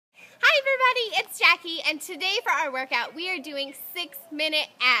everybody, it's Jackie, and today for our workout we are doing 6-minute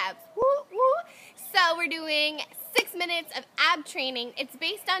abs. Woo woo! So we're doing 6 minutes of ab training. It's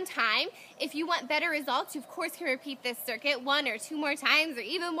based on time. If you want better results, you of course can repeat this circuit 1 or 2 more times, or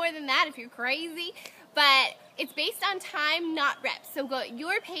even more than that if you're crazy. But it's based on time, not reps. So go at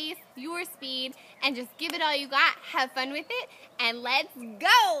your pace, your speed, and just give it all you got. Have fun with it, and let's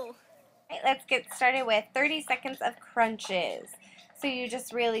go! Right, let's get started with 30 seconds of crunches. So you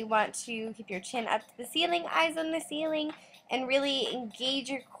just really want to keep your chin up to the ceiling, eyes on the ceiling, and really engage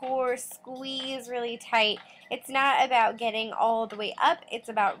your core, squeeze really tight. It's not about getting all the way up, it's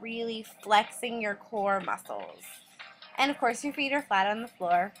about really flexing your core muscles. And of course your feet are flat on the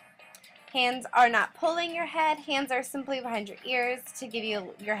floor. Hands are not pulling your head, hands are simply behind your ears to give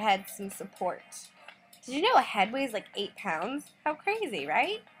your head some support. Did you know a head weighs like 8 pounds? How crazy,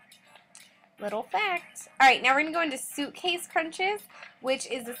 right? Little fact. Alright, now we're going to go into suitcase crunches, which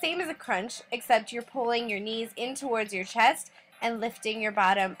is the same as a crunch, except you're pulling your knees in towards your chest and lifting your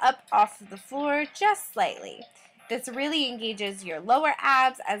bottom up off of the floor just slightly. This really engages your lower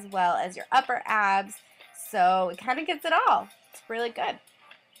abs as well as your upper abs, so it kind of gets it all. It's really good.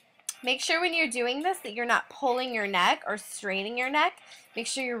 Make sure when you're doing this that you're not pulling your neck or straining your neck. Make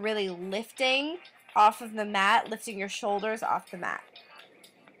sure you're really lifting off of the mat, lifting your shoulders off the mat.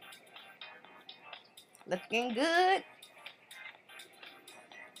 Looking good.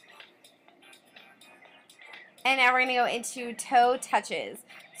 And now we're going to go into toe touches.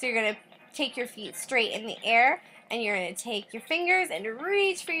 So you're going to take your feet straight in the air, and you're going to take your fingers and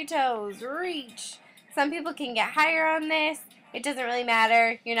reach for your toes. Reach. Some people can get higher on this. It doesn't really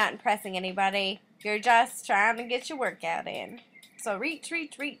matter. You're not impressing anybody. You're just trying to get your workout in. So reach,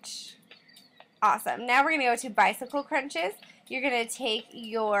 reach, reach. Awesome. Now we're going to go to bicycle crunches. You're going to take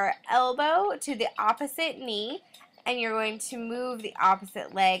your elbow to the opposite knee, and you're going to move the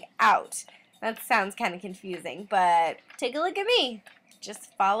opposite leg out. That sounds kind of confusing, but take a look at me.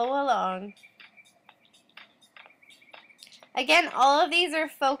 Just follow along. Again, all of these are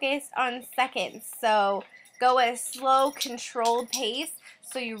focused on seconds, so go at a slow, controlled pace,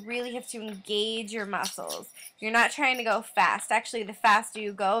 so you really have to engage your muscles. You're not trying to go fast. Actually, the faster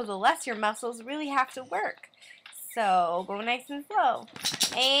you go, the less your muscles really have to work. So go nice and slow.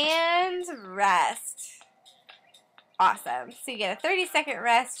 And rest. Awesome. So you get a 30-second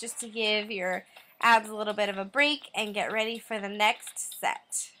rest just to give your abs a little bit of a break and get ready for the next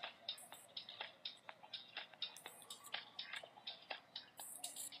set.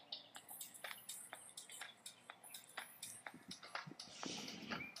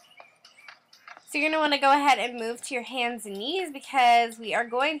 So you're going to want to go ahead and move to your hands and knees because we are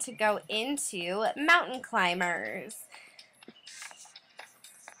going to go into mountain climbers.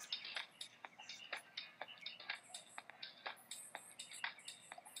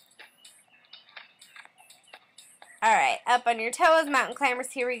 Alright, up on your toes, mountain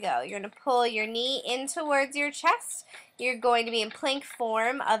climbers, here we go. You're going to pull your knee in towards your chest. You're going to be in plank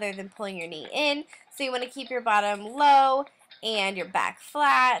form other than pulling your knee in. So you want to keep your bottom low and your back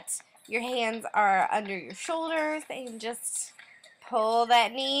flat. Your hands are under your shoulders and just pull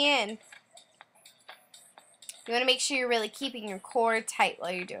that knee in. You want to make sure you're really keeping your core tight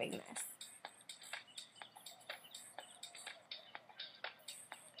while you're doing this.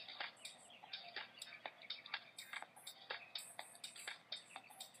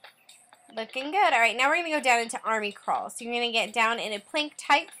 Looking good. Alright, now we're going to go down into army crawl. So you're going to get down in a plank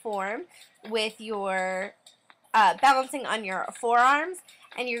type form with your balancing on your forearms,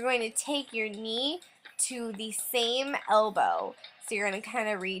 and you're going to take your knee to the same elbow. So you're going to kind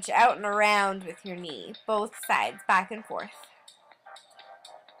of reach out and around with your knee, both sides, back and forth.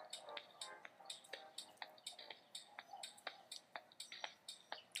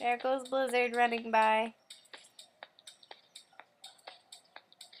 There goes Blizzard running by.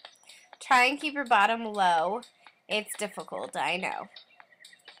 Try and keep your bottom low. It's difficult, I know.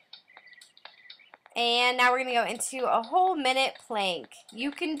 And now we're going to go into a whole minute plank.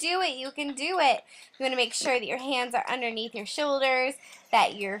 You can do it. You can do it. You want to make sure that your hands are underneath your shoulders,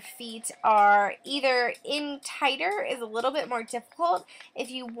 that your feet are either in tighter is a little bit more difficult.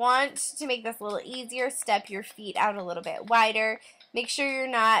 If you want to make this a little easier, step your feet out a little bit wider. Make sure you're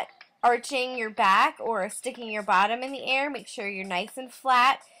not arching your back or sticking your bottom in the air. Make sure you're nice and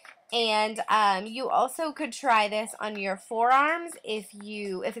flat. And you also could try this on your forearms if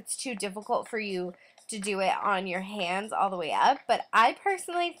it's too difficult for you to do it on your hands all the way up. But I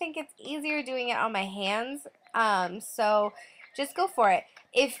personally think it's easier doing it on my hands. So just go for it.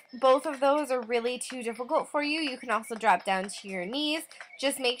 If both of those are really too difficult for you, you can also drop down to your knees.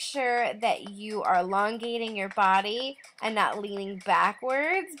 Just make sure that you are elongating your body and not leaning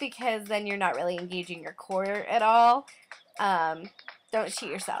backwards, because then you're not really engaging your core at all. Don't cheat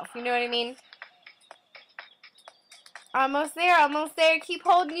yourself. You know what I mean? Almost there, almost there. Keep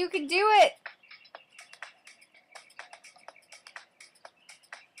holding. You can do it.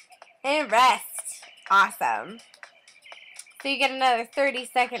 And rest. Awesome. So you get another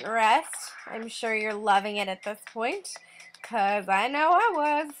 30-second rest. I'm sure you're loving it at this point, because I know I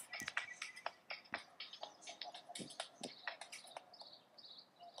was.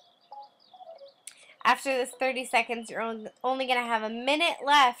 After this 30 seconds, you're only going to have a minute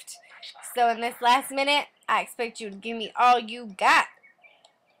left. So in this last minute, I expect you to give me all you got.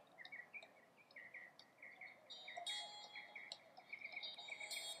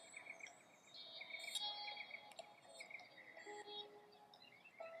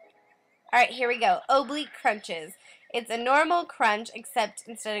 Alright, here we go. Oblique crunches. It's a normal crunch, except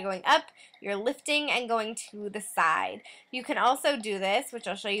instead of going up, you're lifting and going to the side. You can also do this, which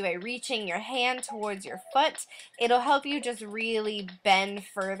I'll show you by reaching your hand towards your foot. It'll help you just really bend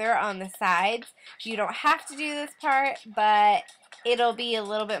further on the sides. You don't have to do this part, but it'll be a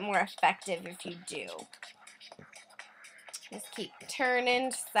little bit more effective if you do. Just keep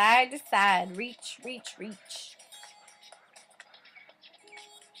turning side to side. Reach, reach, reach.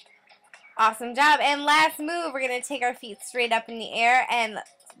 Awesome job. And last move, we're going to take our feet straight up in the air and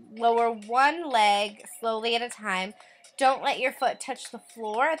lower one leg slowly at a time. Don't let your foot touch the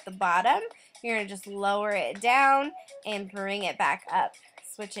floor at the bottom. You're going to just lower it down and bring it back up,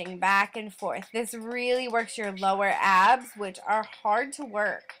 switching back and forth. This really works your lower abs, which are hard to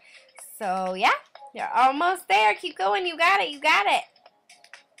work. So yeah, you're almost there. Keep going. You got it. You got it.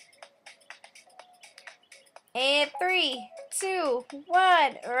 And 3, 2,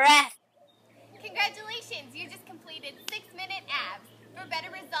 1, rest. Congratulations, you just completed 6-minute abs. For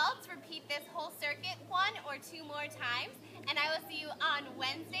better results, repeat this whole circuit 1 or 2 more times, and I will see you on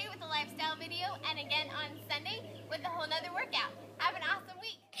Wednesday with a lifestyle video and again on Sunday with a whole